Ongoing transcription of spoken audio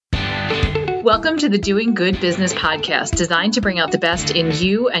Welcome to the Doing Good Business podcast, designed to bring out the best in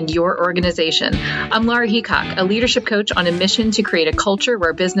you and your organization. I'm Laura Heacock, a leadership coach on a mission to create a culture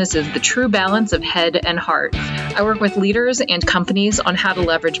where business is the true balance of head and heart. I work with leaders and companies on how to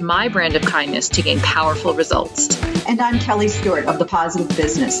leverage my brand of kindness to gain powerful results. And I'm Kelly Stewart of The Positive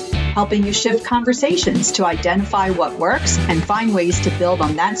Business, helping you shift conversations to identify what works and find ways to build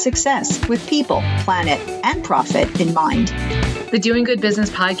on that success with people, planet, and profit in mind. The Doing Good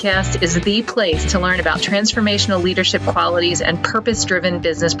Business podcast is the place to learn about transformational leadership qualities and purpose-driven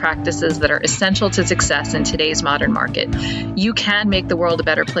business practices that are essential to success in today's modern market. You can make the world a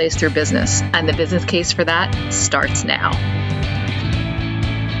better place through business, and the business case for that starts now.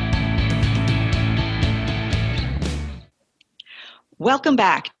 Welcome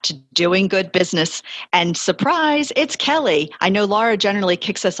back to Doing Good Business. And surprise, it's Kelly. I know Laura generally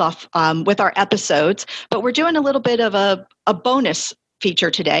kicks us off with our episodes, but we're doing a little bit of a bonus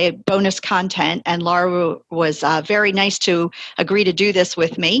feature today, bonus content. And Laura was very nice to agree to do this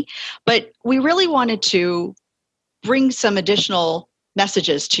with me. But we really wanted to bring some additional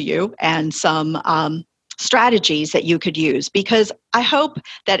messages to you and some strategies that you could use, because I hope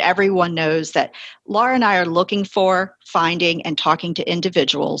that everyone knows that Laura and I are looking for, finding, and talking to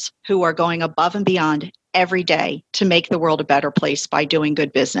individuals who are going above and beyond every day to make the world a better place by doing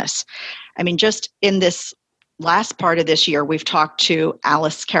good business. I mean, just in this last part of this year, we've talked to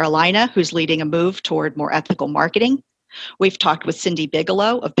Alice Carolina, who's leading a move toward more ethical marketing. We've talked with Cindy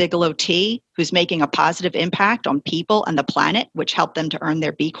Bigelow of Bigelow Tea, who's making a positive impact on people and the planet, which helped them to earn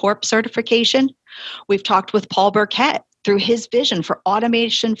their B Corp certification. We've talked with Paul Burkett. Through his vision for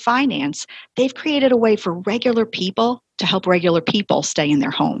automation finance, they've created a way for regular people to help regular people stay in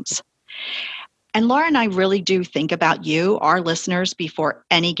their homes. And Laura and I really do think about you, our listeners, before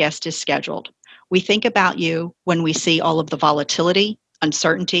any guest is scheduled. We think about you when we see all of the volatility,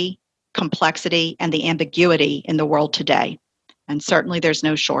 uncertainty, complexity, and the ambiguity in the world today. And certainly there's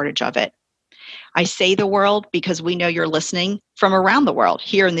no shortage of it. I say the world because we know you're listening from around the world,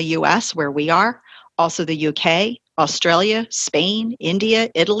 here in the US, where we are, also the UK, Australia, Spain, India,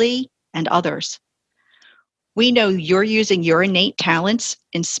 Italy, and others. We know you're using your innate talents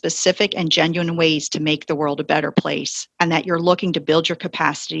in specific and genuine ways to make the world a better place, and that you're looking to build your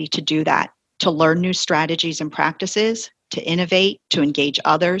capacity to do that, to learn new strategies and practices, to innovate, to engage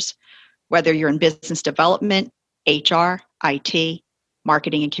others, whether you're in business development, HR, IT,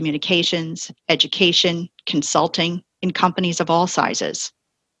 marketing and communications, education, consulting, in companies of all sizes.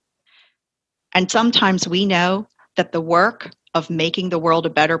 And sometimes we know that the work of making the world a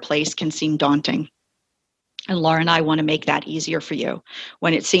better place can seem daunting. And Laura and I want to make that easier for you.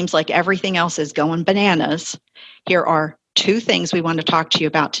 When it seems like everything else is going bananas, here are two things we want to talk to you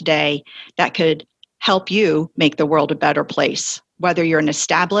about today that could help you make the world a better place. Whether you're an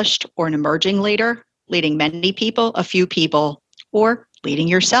established or an emerging leader, leading many people, a few people, or leading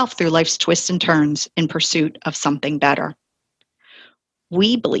yourself through life's twists and turns in pursuit of something better.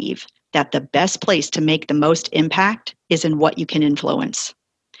 We believe that the best place to make the most impact is in what you can influence.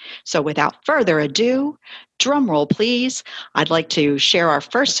 So without further ado, drum roll please, I'd like to share our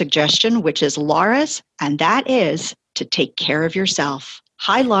first suggestion, which is Laura's, and that is to take care of yourself.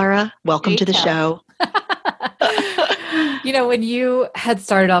 Hi, Laura. Welcome to the show. You know, when you had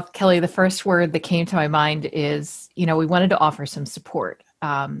started off, Kelly, the first word that came to my mind is, we wanted to offer some support.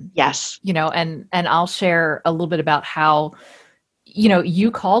 Yes. And I'll share a little bit about how,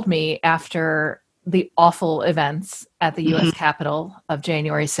 you called me after the awful events at the U.S. Capitol of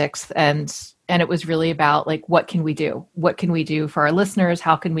January 6th. And it was really about, like, what can we do? What can we do for our listeners?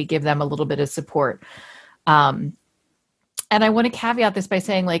 How can we give them a little bit of support? And I want to caveat this by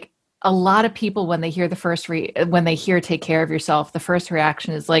saying, like, a lot of people, when they hear when they hear take care of yourself, the first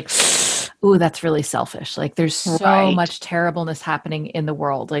reaction is like, ooh, that's really selfish. Like, there's so much terribleness happening in the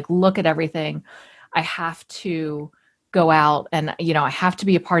world. Like, look at everything. I have to go out and, I have to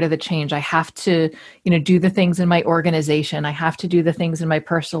be a part of the change. I have to, do the things in my organization. I have to do the things in my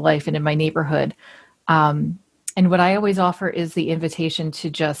personal life and in my neighborhood. And what I always offer is the invitation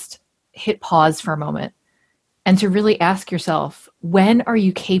to just hit pause for a moment and to really ask yourself, when are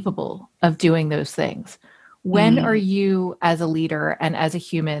you capable of doing those things? When are you, as a leader and as a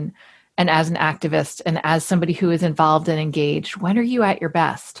human and as an activist and as somebody who is involved and engaged, when are you at your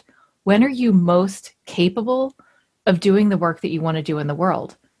best? When are you most capable of doing the work that you want to do in the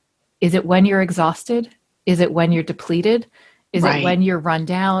world? Is it when you're exhausted? Is it when you're depleted? Is it when you're run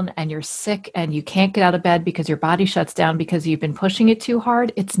down and you're sick and you can't get out of bed because your body shuts down because you've been pushing it too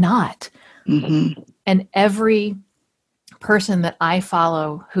hard? It's not. And every person that I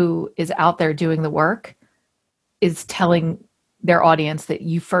follow who is out there doing the work is telling their audience that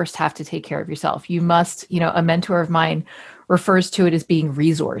you first have to take care of yourself. You must, a mentor of mine refers to it as being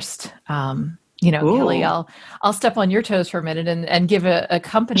resourced. Kelly, I'll step on your toes for a minute and give a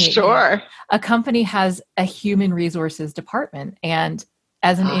company. Sure. A company has a human resources department. And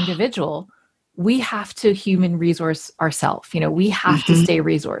as an individual, we have to human resource ourselves. We have to stay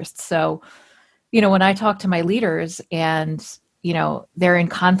resourced. So, when I talk to my leaders and, they're in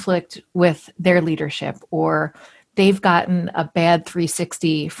conflict with their leadership, or they've gotten a bad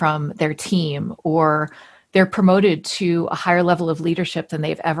 360 from their team, or they're promoted to a higher level of leadership than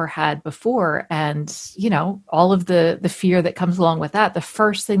they've ever had before. And, all of the fear that comes along with that, the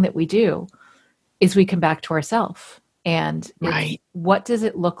first thing that we do is we come back to ourselves. And what does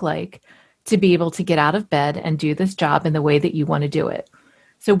it look like to be able to get out of bed and do this job in the way that you want to do it?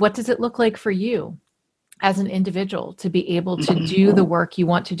 So what does it look like for you as an individual to be able to do the work you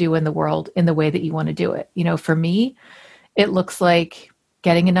want to do in the world in the way that you want to do it? For me, it looks like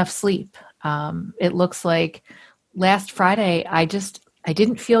getting enough sleep. It looks like last Friday, I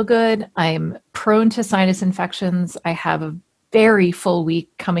didn't feel good. I'm prone to sinus infections. I have a very full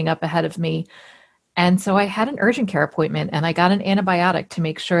week coming up ahead of me. And so I had an urgent care appointment and I got an antibiotic to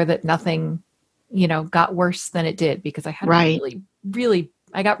make sure that nothing, got worse than it did, because I had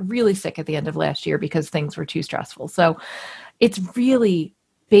I got really sick at the end of last year because things were too stressful. So it's really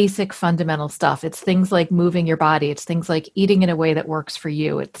basic fundamental stuff. It's things like moving your body. It's things like eating in a way that works for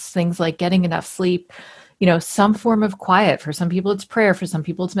you. It's things like getting enough sleep, some form of quiet. For some people, it's prayer. For some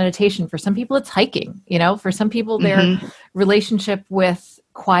people, it's meditation. For some people, it's hiking. For some people, their relationship with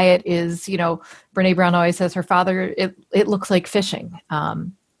quiet is, Brene Brown always says her father, it looks like fishing.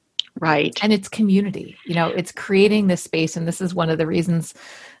 Right. And it's community, it's creating this space. And this is one of the reasons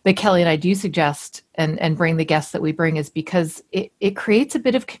that Kelly and I do suggest and bring the guests that we bring, is because it creates a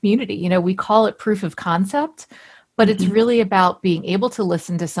bit of community. We call it proof of concept, but it's really about being able to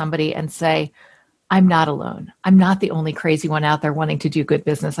listen to somebody and say, I'm not alone. I'm not the only crazy one out there wanting to do good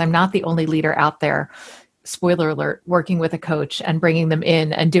business. I'm not the only leader out there, spoiler alert, working with a coach and bringing them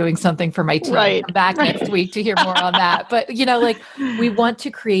in and doing something for my team. Right. I'm back next week to hear more on that. But, we want to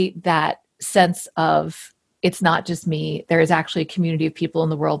create that sense of it's not just me. There is actually a community of people in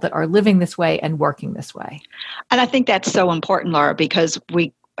the world that are living this way and working this way. And I think that's so important, Laura, because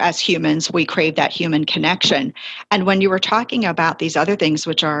we, as humans, we crave that human connection. And when you were talking about these other things,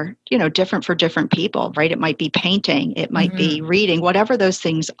 which are, different for different people, right? It might be painting, it might be reading, whatever those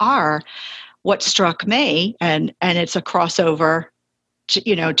things are. What struck me, and it's a crossover,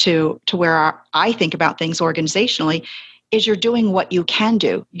 to where I think about things organizationally, is you're doing what you can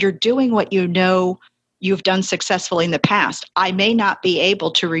do. You're doing what you've done successfully in the past. I may not be able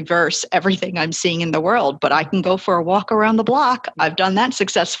to reverse everything I'm seeing in the world, but I can go for a walk around the block. I've done that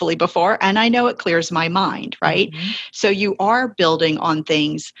successfully before, and I know it clears my mind, right? So you are building on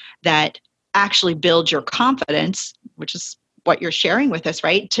things that actually build your confidence, which is what you're sharing with us,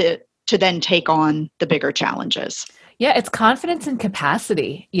 right? To then take on the bigger challenges. Yeah, it's confidence and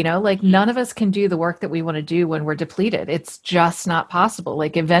capacity. None of us can do the work that we want to do when we're depleted. It's just not possible.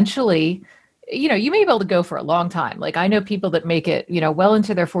 Eventually, you may be able to go for a long time. I know people that make it, well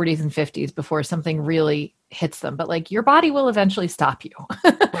into their 40s and 50s before something really hits them. But your body will eventually stop you.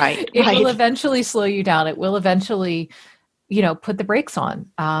 Right. It will eventually slow you down. It will eventually, put the brakes on.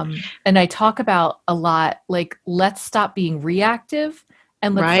 And I talk about a lot, let's stop being reactive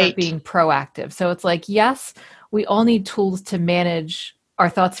and let's start being proactive. So it's yes, we all need tools to manage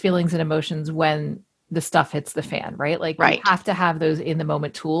our thoughts, feelings, and emotions when the stuff hits the fan, right? You have to have those in the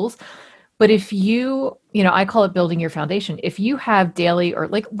moment tools. But if you, I call it building your foundation. If you have daily or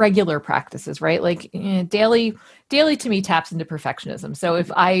regular practices, right? Daily to me taps into perfectionism. So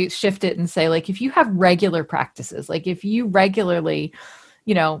if I shift it and say, if you have regular practices, if you regularly,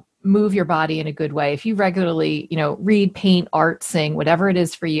 move your body in a good way, if you regularly, read, paint, art, sing, whatever it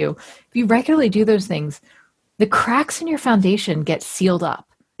is for you, if you regularly do those things, the cracks in your foundation get sealed up.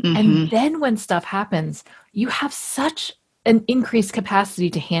 And then when stuff happens, you have such an increased capacity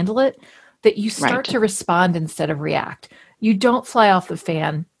to handle it that you start to respond instead of react. You don't fly off the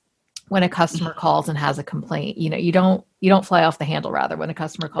fan when a customer calls and has a complaint. You don't fly off the handle rather when a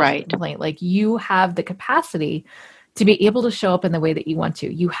customer calls with a complaint. You have the capacity to be able to show up in the way that you want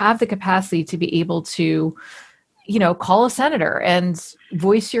to. You have the capacity to be able to, call a senator and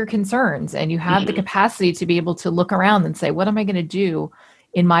voice your concerns. And you have the capacity to be able to look around and say, what am I going to do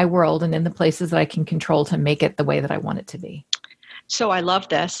in my world and in the places that I can control to make it the way that I want it to be? So I love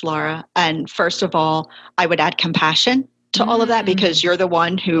this, Laura. And first of all, I would add compassion to all of that, because you're the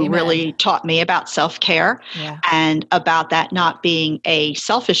one who really taught me about self-care and about that not being a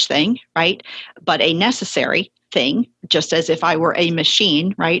selfish thing, right? But a necessary thing, just as if I were a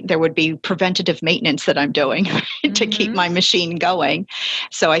machine, right? There would be preventative maintenance that I'm doing to keep my machine going.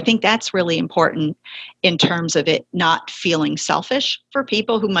 So I think that's really important in terms of it not feeling selfish for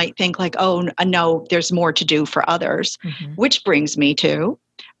people who might think like, oh, no, there's more to do for others, which brings me to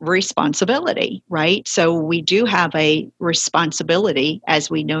responsibility, right? So we do have a responsibility as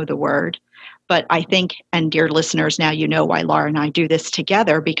we know the word. But I think, and dear listeners, now you know why Laura and I do this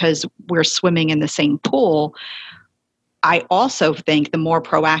together, because we're swimming in the same pool. I also think the more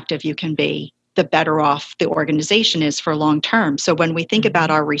proactive you can be, the better off the organization is for long term. So when we think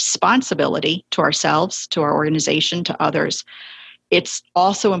about our responsibility to ourselves, to our organization, to others, it's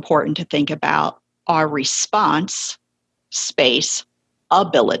also important to think about our response space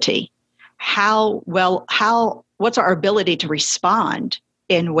ability. What's our ability to respond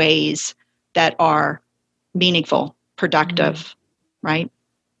in ways that are meaningful, productive, right?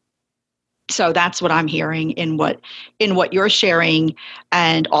 So that's what I'm hearing in what you're sharing,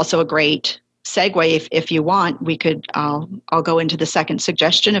 and also a great segue. If you want, we could. I'll go into the second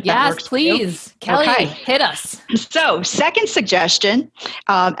suggestion if that works. Yes, please, Kelly, okay. Hit us. So, second suggestion,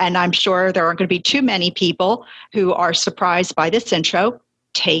 and I'm sure there aren't going to be too many people who are surprised by this intro.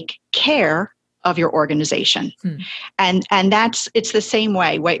 Take care of your organization. And it's the same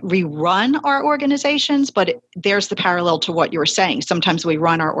way. We run our organizations, but there's the parallel to what you were saying. Sometimes we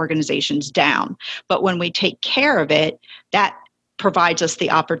run our organizations down, but when we take care of it, that provides us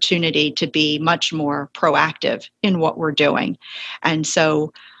the opportunity to be much more proactive in what we're doing. And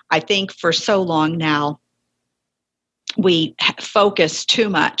so I think for so long now, we focus too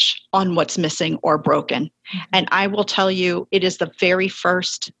much on what's missing or broken. And I will tell you, it is the very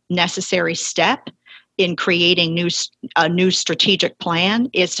first necessary step in creating a new strategic plan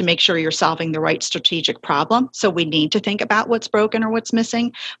is to make sure you're solving the right strategic problem. So we need to think about what's broken or what's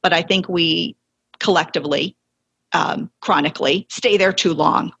missing. But I think we collectively, chronically, stay there too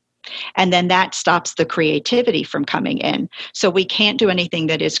long. And then that stops the creativity from coming in. So we can't do anything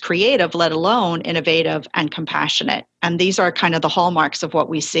that is creative, let alone innovative and compassionate. And these are kind of the hallmarks of what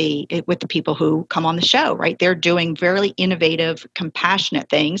we see with the people who come on the show, right? They're doing very innovative, compassionate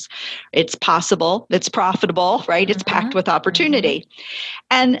things. It's possible, it's profitable, right? It's packed with opportunity.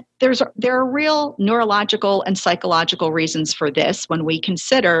 And there are real neurological and psychological reasons for this. When we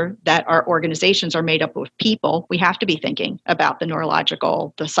consider that our organizations are made up of people, we have to be thinking about the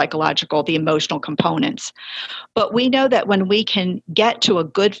neurological, the psychological, the emotional components. But we know that when we can get to a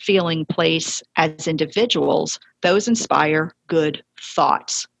good feeling place as individuals, those inspire good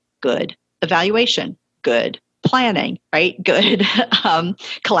thoughts, good evaluation, good planning, right? Good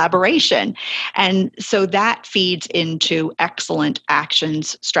collaboration. And so that feeds into excellent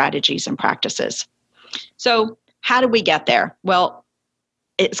actions, strategies, and practices. So how do we get there? Well,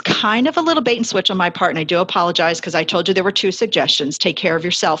 it's kind of a little bait and switch on my part, and I do apologize because I told you there were two suggestions. Take care of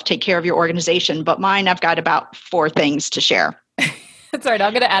yourself, take care of your organization. But mine, I've got about 4 things to share. That's right.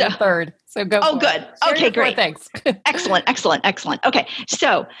 I'm going to add a third. So go. Oh, good. Okay, great. Thanks. Excellent. Okay,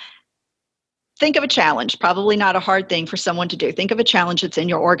 so think of a challenge, probably not a hard thing for someone to do. Think of a challenge that's in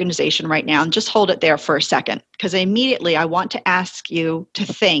your organization right now and just hold it there for a second, because immediately I want to ask you to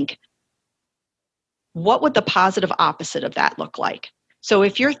think, what would the positive opposite of that look like? So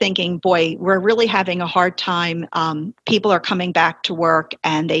if you're thinking, boy, we're really having a hard time, people are coming back to work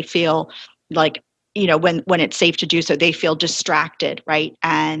and they feel like, when it's safe to do so, they feel distracted, right?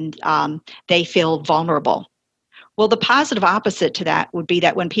 And they feel vulnerable. Well, the positive opposite to that would be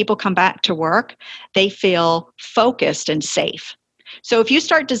that when people come back to work, they feel focused and safe. So if you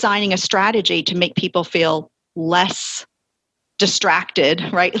start designing a strategy to make people feel less distracted,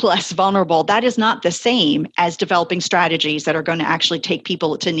 right, less vulnerable, that is not the same as developing strategies that are going to actually take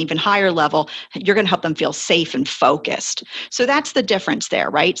people to an even higher level. You're going to help them feel safe and focused. So that's the difference there,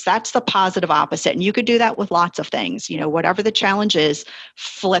 right? So that's the positive opposite. And you could do that with lots of things. Whatever the challenge is,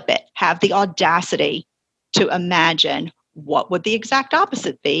 flip it. Have the audacity to imagine, what would the exact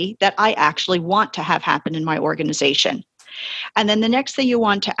opposite be that I actually want to have happen in my organization? And then the next thing you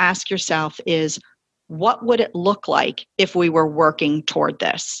want to ask yourself is, what would it look like if we were working toward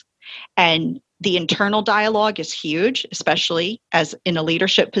this? And the internal dialogue is huge, especially as in a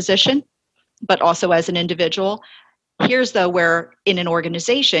leadership position, but also as an individual. Here's though where in an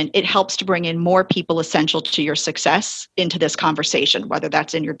organization, it helps to bring in more people essential to your success into this conversation, whether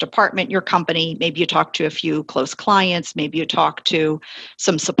that's in your department, your company, maybe you talk to a few close clients, maybe you talk to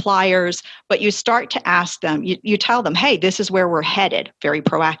some suppliers, but you start to ask them, you tell them, hey, this is where we're headed very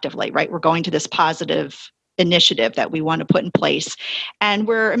proactively, right? We're going to this positive initiative that we want to put in place, and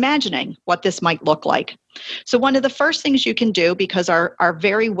we're imagining what this might look like. So one of the first things you can do, because our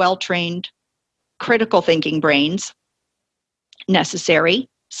very well-trained critical thinking brains, necessary,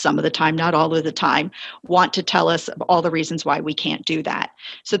 some of the time, not all of the time, want to tell us all the reasons why we can't do that.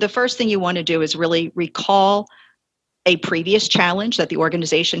 So the first thing you want to do is really recall a previous challenge that the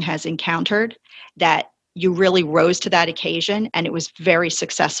organization has encountered, that you really rose to that occasion and it was very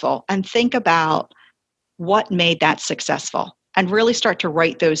successful. And think about what made that successful and really start to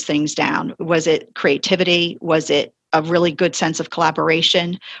write those things down. Was it creativity? Was it a really good sense of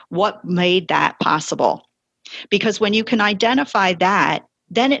collaboration? What made that possible? Because when you can identify that,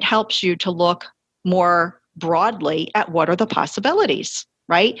 then it helps you to look more broadly at what are the possibilities,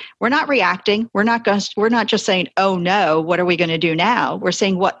 right? We're not reacting. We're not just saying, oh no, what are we going to do now? We're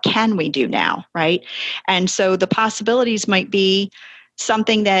saying, what can we do now, right? And so the possibilities might be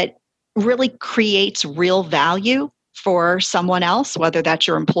something that really creates real value for someone else, whether that's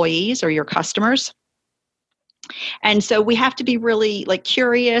your employees or your customers. And so we have to be really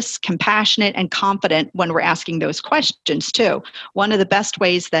curious, compassionate, and confident when we're asking those questions too. One of the best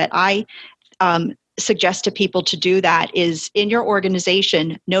ways that I suggest to people to do that is in your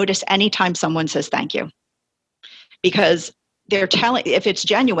organization, notice anytime someone says thank you. Because they're telling, if it's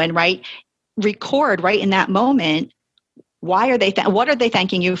genuine, right, record right in that moment, why are they what are they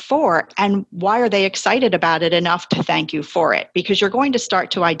thanking you for, and why are they excited about it enough to thank you for it? Because you're going to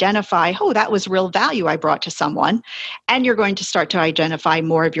start to identify, oh, that was real value I brought to someone, and you're going to start to identify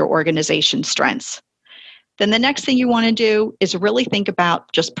more of your organization's strengths. Then the next thing you want to do is really think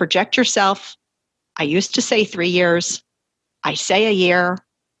about, just project yourself. I used to say 3 years. I say a year.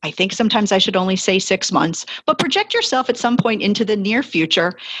 I think sometimes I should only say 6 months, but project yourself at some point into the near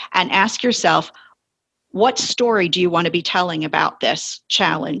future and ask yourself, what story do you want to be telling about this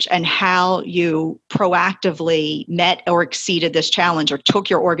challenge and how you proactively met or exceeded this challenge or took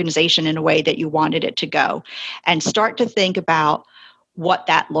your organization in a way that you wanted it to go? And start to think about what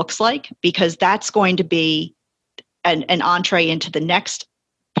that looks like, because that's going to be an entree into the next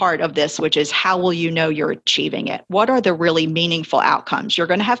part of this, which is how will you know you're achieving it? What are the really meaningful outcomes? You're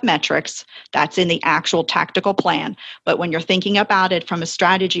going to have metrics. That's in the actual tactical plan. But when you're thinking about it from a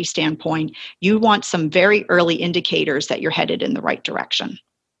strategy standpoint, you want some very early indicators that you're headed in the right direction.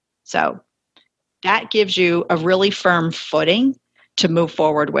 So that gives you a really firm footing to move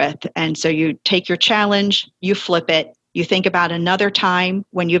forward with. And so you take your challenge, you flip it, you think about another time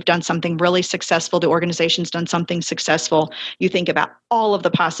when you've done something really successful, the organization's done something successful. You think about all of the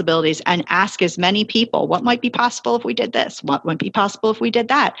possibilities and ask as many people, what might be possible if we did this? What might be possible if we did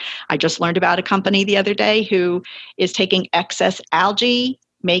that? I just learned about a company the other day who is taking excess algae,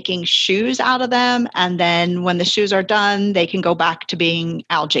 making shoes out of them, and then when the shoes are done, they can go back to being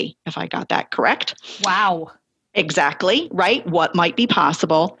algae, if I got that correct. Wow. Exactly, right? What might be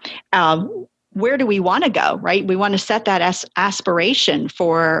possible? Where do we want to go, right? We want to set that aspiration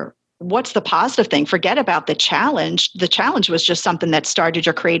for what's the positive thing. Forget about the challenge. The challenge was just something that started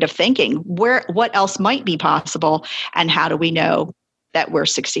your creative thinking. What else might be possible, and how do we know that we're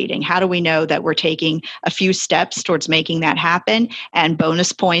succeeding? How do we know that we're taking a few steps towards making that happen? And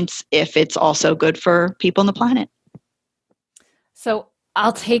bonus points if it's also good for people on the planet. So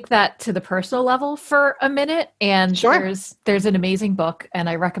I'll take that to the personal level for a minute. And sure. There's an amazing book, and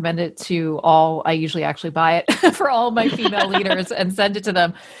I recommend it to all. I usually actually buy it for all my female leaders and send it to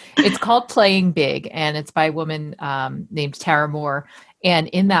them. It's called Playing Big, and it's by a woman named Tara Moore. And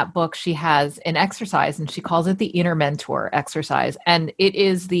in that book, she has an exercise, and she calls it the Inner Mentor exercise. And it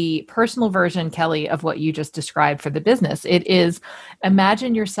is the personal version, Kelly, of what you just described for the business. It is,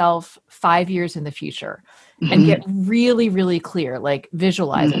 imagine yourself 5 years in the future. And get really, really clear, like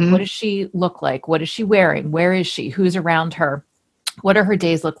visualize it. What does she look like? What is she wearing? Where is she? Who's around her? What do her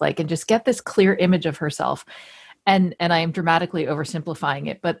days look like? And just get this clear image of herself. And I am dramatically oversimplifying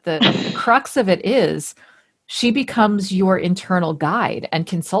it, but the crux of it is she becomes your internal guide and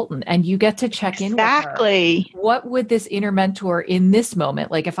consultant, and you get to check in with her. Exactly. What would this inner mentor in this moment,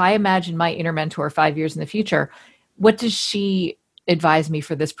 like if I imagine my inner mentor 5 years in the future, what does she advise me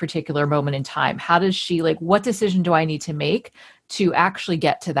for this particular moment in time? How does she, what decision do I need to make to actually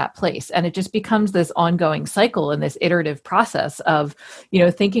get to that place? And it just becomes this ongoing cycle and this iterative process of,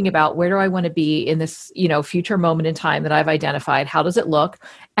 thinking about where do I want to be in this, future moment in time that I've identified? How does it look?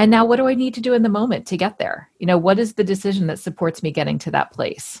 And now what do I need to do in the moment to get there? What is the decision that supports me getting to that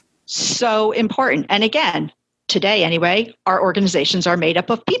place? So important. And again, today anyway, our organizations are made up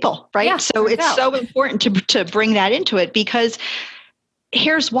of people, right? Yeah, so it's so important to bring that into it, because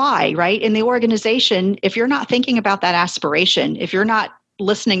here's why, right? In the organization, if you're not thinking about that aspiration, if you're not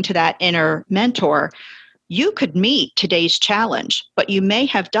listening to that inner mentor, you could meet today's challenge, but you may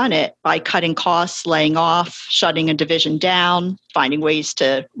have done it by cutting costs, laying off, shutting a division down, finding ways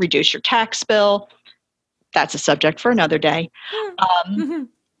to reduce your tax bill. That's a subject for another day.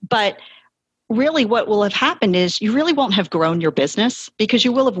 But really what will have happened is you really won't have grown your business because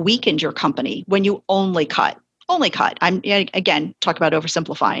you will have weakened your company when you only cut. I'm, again, talk about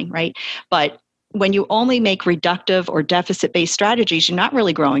oversimplifying, right? But when you only make reductive or deficit-based strategies, you're not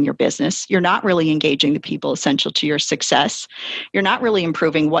really growing your business. You're not really engaging the people essential to your success. You're not really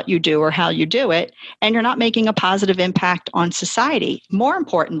improving what you do or how you do it. And you're not making a positive impact on society. More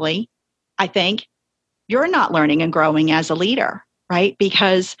importantly, I think you're not learning and growing as a leader, right?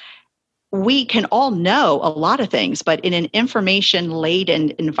 Because we can all know a lot of things, but in an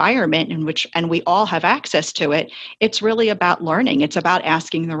information-laden environment and we all have access to it, it's really about learning. It's about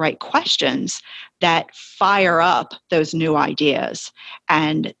asking the right questions that fire up those new ideas.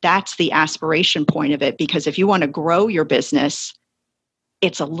 And that's the aspiration point of it, because if you want to grow your business,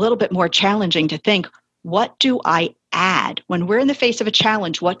 it's a little bit more challenging to think, what do I add? When we're in the face of a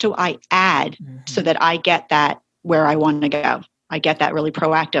challenge, what do I add so that I get that where I want to go? I get that really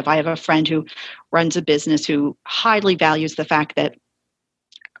proactive. I have a friend who runs a business who highly values the fact that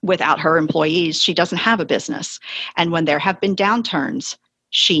without her employees, she doesn't have a business. And when there have been downturns,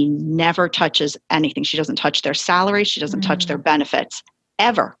 she never touches anything. She doesn't touch their salary. She doesn't touch their benefits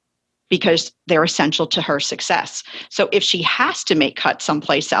ever, because they're essential to her success. So if she has to make cuts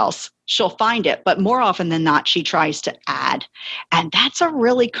someplace else, she'll find it. But more often than not, she tries to add. And that's a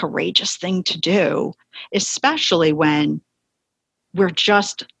really courageous thing to do, especially when we're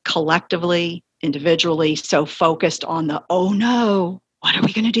just collectively, individually, so focused on the, oh no, what are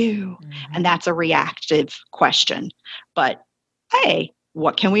we going to do? And that's a reactive question. But hey,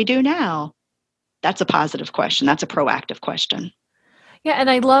 what can we do now? That's a positive question. That's a proactive question. Yeah. And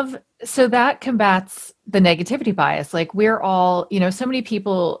I love, so that combats the negativity bias. Like we're all, so many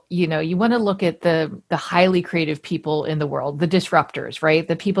people, you want to look at the highly creative people in the world, the disruptors, right?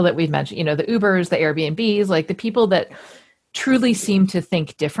 The people that we've mentioned, the Ubers, the Airbnbs, like the people that truly seem to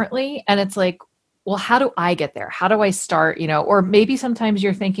think differently. And it's like, well, how do I get there? How do I start, or maybe sometimes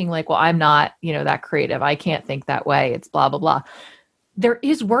you're thinking like, well, I'm not, that creative. I can't think that way. It's blah, blah, blah. There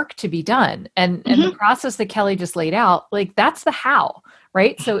is work to be done. And the process that Kelly just laid out, like that's the how,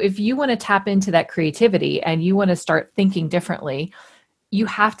 right? So if you want to tap into that creativity and you want to start thinking differently, you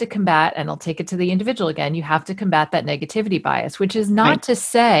have to combat, and I'll take it to the individual again, you have to combat that negativity bias, which is not to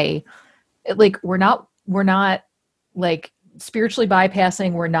say like, we're not like spiritually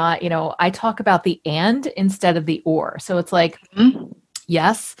bypassing. We're not, I talk about the and instead of the or. So it's like,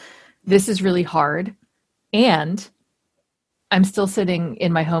 yes, this is really hard. And I'm still sitting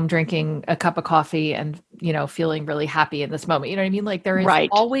in my home drinking a cup of coffee and, feeling really happy in this moment. You know what I mean? Like there is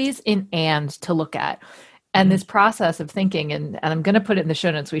always an and to look at. And this process of thinking, and I'm going to put it in the show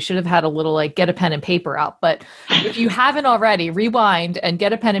notes. We should have had a little like get a pen and paper out. But if you haven't already, rewind and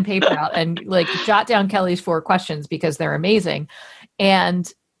get a pen and paper out and like jot down Kelly's 4 questions because they're amazing.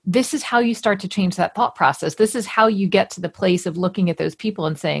 And this is how you start to change that thought process. This is how you get to the place of looking at those people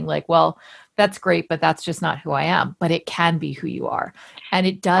and saying like, well, that's great, but that's just not who I am. But it can be who you are. And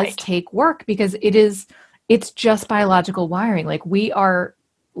it does take work because it's just biological wiring. Like we are,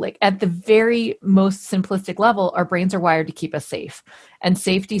 like at the very most simplistic level, our brains are wired to keep us safe. And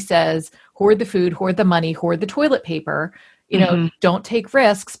safety says, hoard the food, hoard the money, hoard the toilet paper, don't take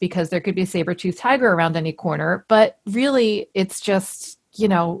risks because there could be a saber-toothed tiger around any corner. But really it's just,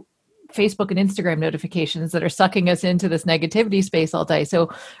 Facebook and Instagram notifications that are sucking us into this negativity space all day. So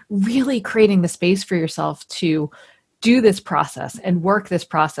really creating the space for yourself to do this process and work this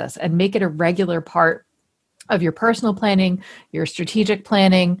process and make it a regular part of your personal planning, your strategic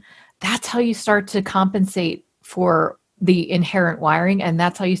planning. That's how you start to compensate for the inherent wiring. And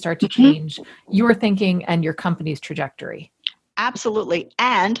that's how you start to change your thinking and your company's trajectory. Absolutely.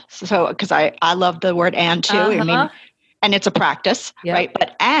 And so, because I love the word and too. I mean, and it's a practice, right?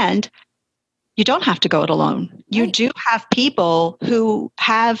 But and you don't have to go it alone. You do have people who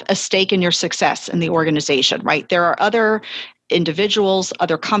have a stake in your success in the organization, right? There are other individuals,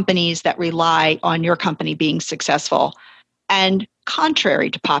 other companies that rely on your company being successful. And contrary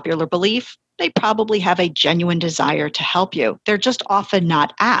to popular belief, they probably have a genuine desire to help you. They're just often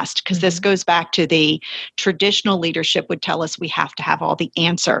not asked because this goes back to the traditional leadership would tell us we have to have all the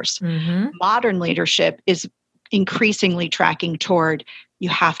answers. Modern leadership is increasingly tracking toward you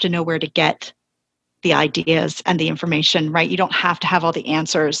have to know where to get the ideas and the information, right? You don't have to have all the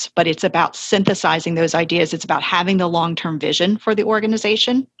answers, but it's about synthesizing those ideas. It's about having the long-term vision for the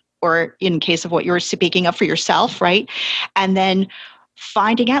organization, or in case of what you're speaking of for yourself, right? And then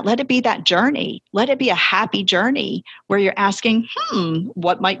finding out, let it be that journey. Let it be a happy journey where you're asking,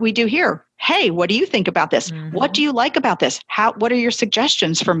 what might we do here? Hey, what do you think about this? Mm-hmm. What do you like about this? What are your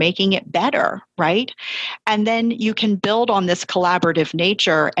suggestions for making it better, right? And then you can build on this collaborative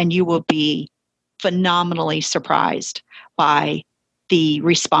nature, and you will be phenomenally surprised by the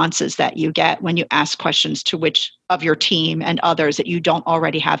responses that you get when you ask questions to which of your team and others that you don't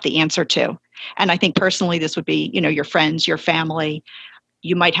already have the answer to. And I think personally, this would be, your friends, your family.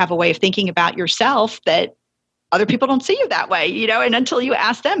 You might have a way of thinking about yourself that other people don't see you that way, and until you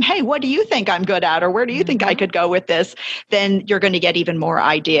ask them, hey, what do you think I'm good at? Or where do you think I could go with this? Then you're going to get even more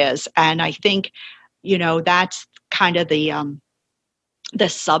ideas. And I think, that's kind of the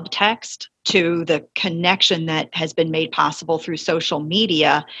subtext to the connection that has been made possible through social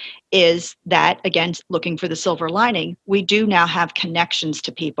media is that, again, looking for the silver lining, we do now have connections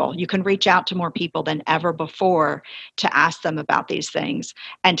to people. You can reach out to more people than ever before to ask them about these things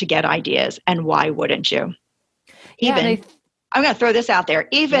and to get ideas. And why wouldn't you? I'm going to throw this out there,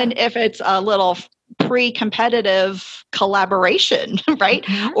 even if it's a little pre-competitive collaboration, right?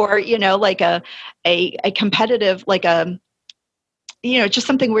 Mm-hmm. Or, like a competitive, like just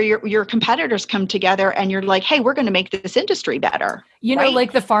something where your competitors come together and you're like, hey, we're going to make this industry better. Right?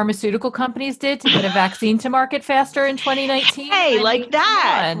 Like the pharmaceutical companies did to get a vaccine to market faster in 2019. Hey,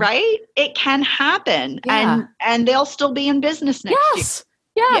 that, right? It can happen. Yeah. And they'll still be in business next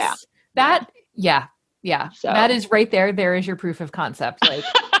year. Yes. Yeah. So. That is right there. There is your proof of concept. Like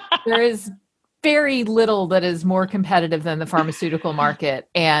there is very little that is more competitive than the pharmaceutical market.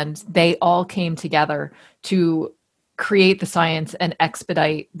 And they all came together to create the science and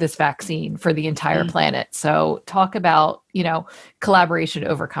expedite this vaccine for the entire planet. So talk about, collaboration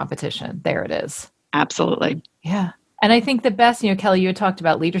over competition. There it is. Absolutely. Yeah. And I think the best, Kelly, you had talked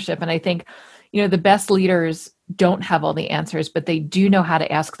about leadership, and I think, the best leaders don't have all the answers, but they do know how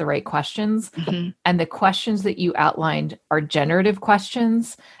to ask the right questions. Mm-hmm. And the questions that you outlined are generative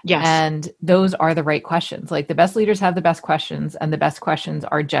questions. Yes. And those are the right questions. Like the best leaders have the best questions, and the best questions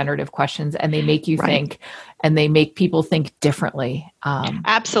are generative questions, and they make you think, and they make people think differently.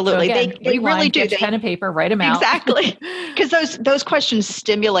 Absolutely. So again, they really do. Pen and paper, write them out. Exactly. Because those questions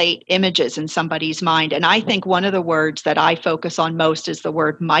stimulate images in somebody's mind. And I think one of the words that I focus on most is the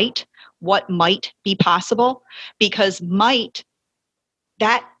word might. What might be possible? Because might,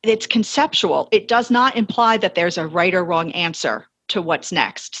 that it's conceptual. It does not imply that there's a right or wrong answer to what's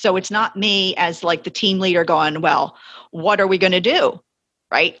next. So it's not me as like the team leader going, well, what are we going to do?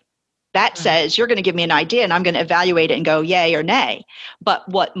 Right? That says you're going to give me an idea and I'm going to evaluate it and go yay or nay. But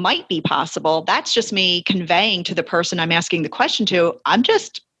what might be possible, that's just me conveying to the person I'm asking the question to, I'm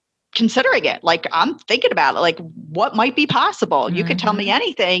just considering it. Like I'm thinking about it, like what might be possible. You could tell me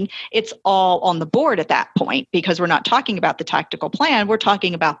anything. It's all on the board at that point because we're not talking about the tactical plan. We're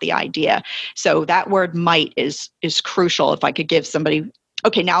talking about the idea. So that word might is crucial. If I could give somebody,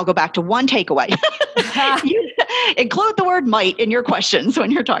 okay, now I'll go back to one takeaway. You include the word might in your questions when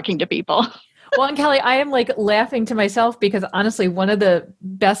you're talking to people. Well, and Kelly, I am like laughing to myself because honestly, one of the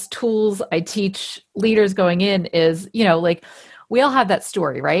best tools I teach leaders going in is, like, we all have that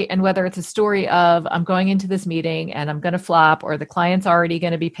story, right? And whether it's a story of I'm going into this meeting and I'm going to flop, or the client's already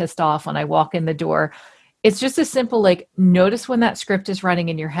going to be pissed off when I walk in the door, it's just a simple, like, notice when that script is running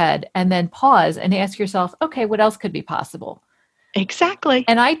in your head and then pause and ask yourself, okay, what else could be possible? Exactly.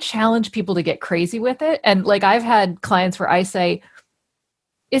 And I challenge people to get crazy with it. And like, I've had clients where I say,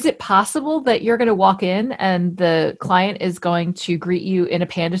 is it possible that you're going to walk in and the client is going to greet you in a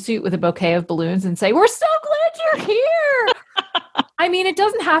panda suit with a bouquet of balloons and say, we're so glad you're here? I mean, it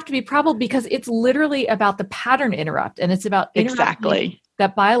doesn't have to be probable because it's literally about the pattern interrupt, and it's about interrupting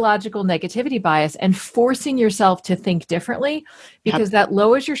that biological negativity bias and forcing yourself to think differently, because that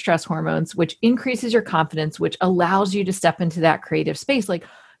lowers your stress hormones, which increases your confidence, which allows you to step into that creative space. Like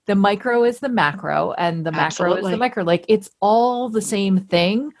the micro is the macro and the macro is the micro. Like it's all the same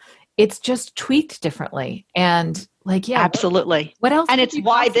thing. It's just tweaked differently. And like, yeah, absolutely. What else? And it's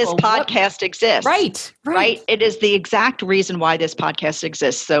why this podcast exists. Right. It is the exact reason why this podcast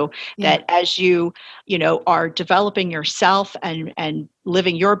exists. So that as you are developing yourself and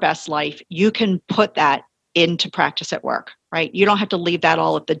living your best life, you can put that into practice at work, right? You don't have to leave that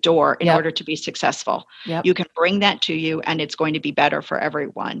all at the door in order to be successful. You can bring that to you and it's going to be better for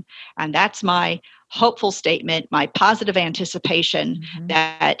everyone. And that's my hopeful statement, my positive anticipation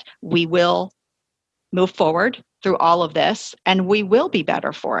that we will move forward through all of this and we will be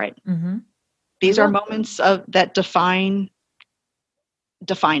better for it. These are moments that define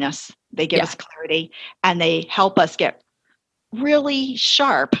us. They give us clarity and they help us get really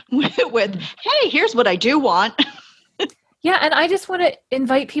sharp with hey, here's what I do want. Yeah. And I just want to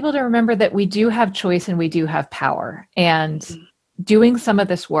invite people to remember that we do have choice and we do have power. And doing some of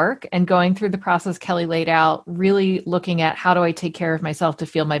this work and going through the process Kelly laid out, really looking at how do I take care of myself to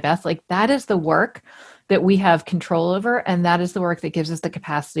feel my best, like that is the work that we have control over. And that is the work that gives us the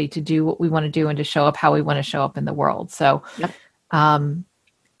capacity to do what we want to do and to show up how we want to show up in the world. So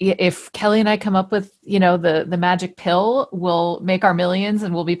if Kelly and I come up with, the magic pill, we'll make our millions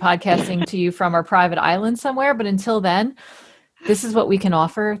and we'll be podcasting to you from our private island somewhere. But until then, this is what we can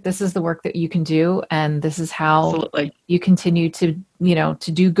offer. This is the work that you can do. And this is how you continue to,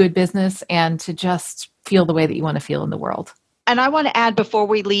 to do good business and to just feel the way that you want to feel in the world. And I want to add before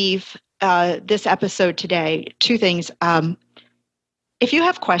we leave this episode today, two things. If you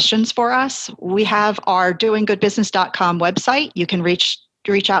have questions for us, we have our doinggoodbusiness.com website. You can reach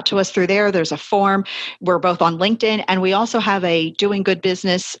out to us through there. There's a form. We're both on LinkedIn, and we also have a Doing Good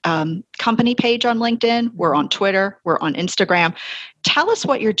Business company page on LinkedIn. We're on Twitter. We're on Instagram. Tell us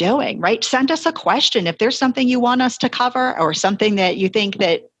what you're doing, right? Send us a question. If there's something you want us to cover or something that you think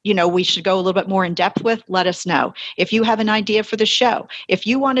that, we should go a little bit more in depth with, let us know. If you have an idea for the show, if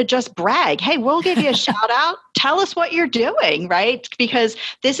you want to just brag, hey, we'll give you a shout out. Tell us what you're doing, right? Because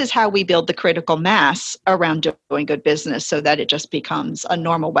this is how we build the critical mass around doing good business so that it just becomes a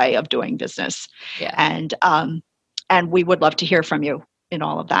normal way of doing business. Yeah. And we would love to hear from you in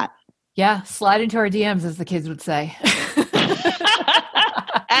all of that. Yeah. Slide into our DMs, as the kids would say.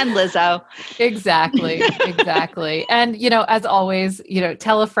 And Lizzo. Exactly. And, as always,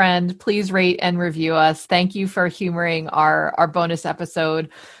 tell a friend, please rate and review us. Thank you for humoring our bonus episode.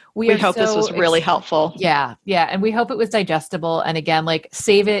 We hope this was really helpful. Yeah. And we hope it was digestible. And again,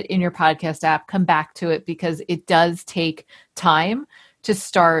 save it in your podcast app, come back to it because it does take time to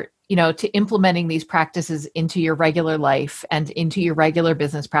start, to implementing these practices into your regular life and into your regular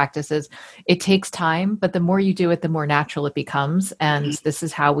business practices. It takes time, but the more you do it, the more natural it becomes. And this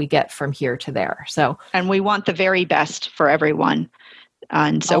is how we get from here to there. And we want the very best for everyone.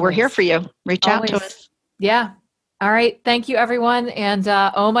 And so We're here for you. Reach out to us. Yeah. All right. Thank you, everyone. And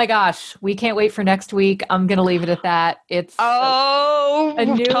oh my gosh, we can't wait for next week. I'm going to leave it at that. It's a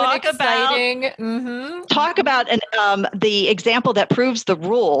new and exciting. Talk about the example that proves the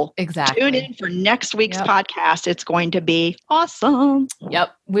rule. Exactly. Tune in for next week's podcast. It's going to be awesome.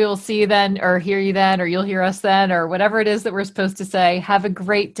 Yep. We will see you then, or hear you then, or you'll hear us then, or whatever it is that we're supposed to say. Have a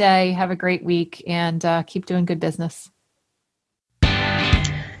great day. Have a great week, and keep doing good business.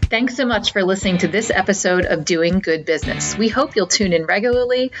 Thanks so much for listening to this episode of Doing Good Business. We hope you'll tune in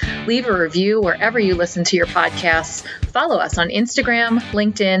regularly, leave a review wherever you listen to your podcasts, follow us on Instagram,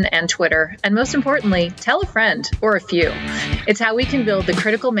 LinkedIn, and Twitter, and most importantly, tell a friend or a few. It's how we can build the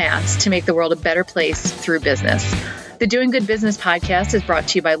critical mass to make the world a better place through business. The Doing Good Business podcast is brought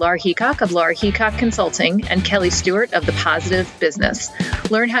to you by Laura Heacock of Laura Heacock Consulting and Kelly Stewart of The Positive Business.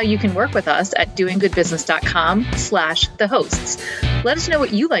 Learn how you can work with us at doinggoodbusiness.com/the-hosts. Let us know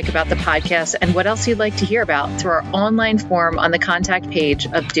what you like about the podcast and what else you'd like to hear about through our online form on the contact page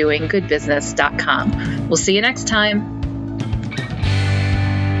of doinggoodbusiness.com. We'll see you next time.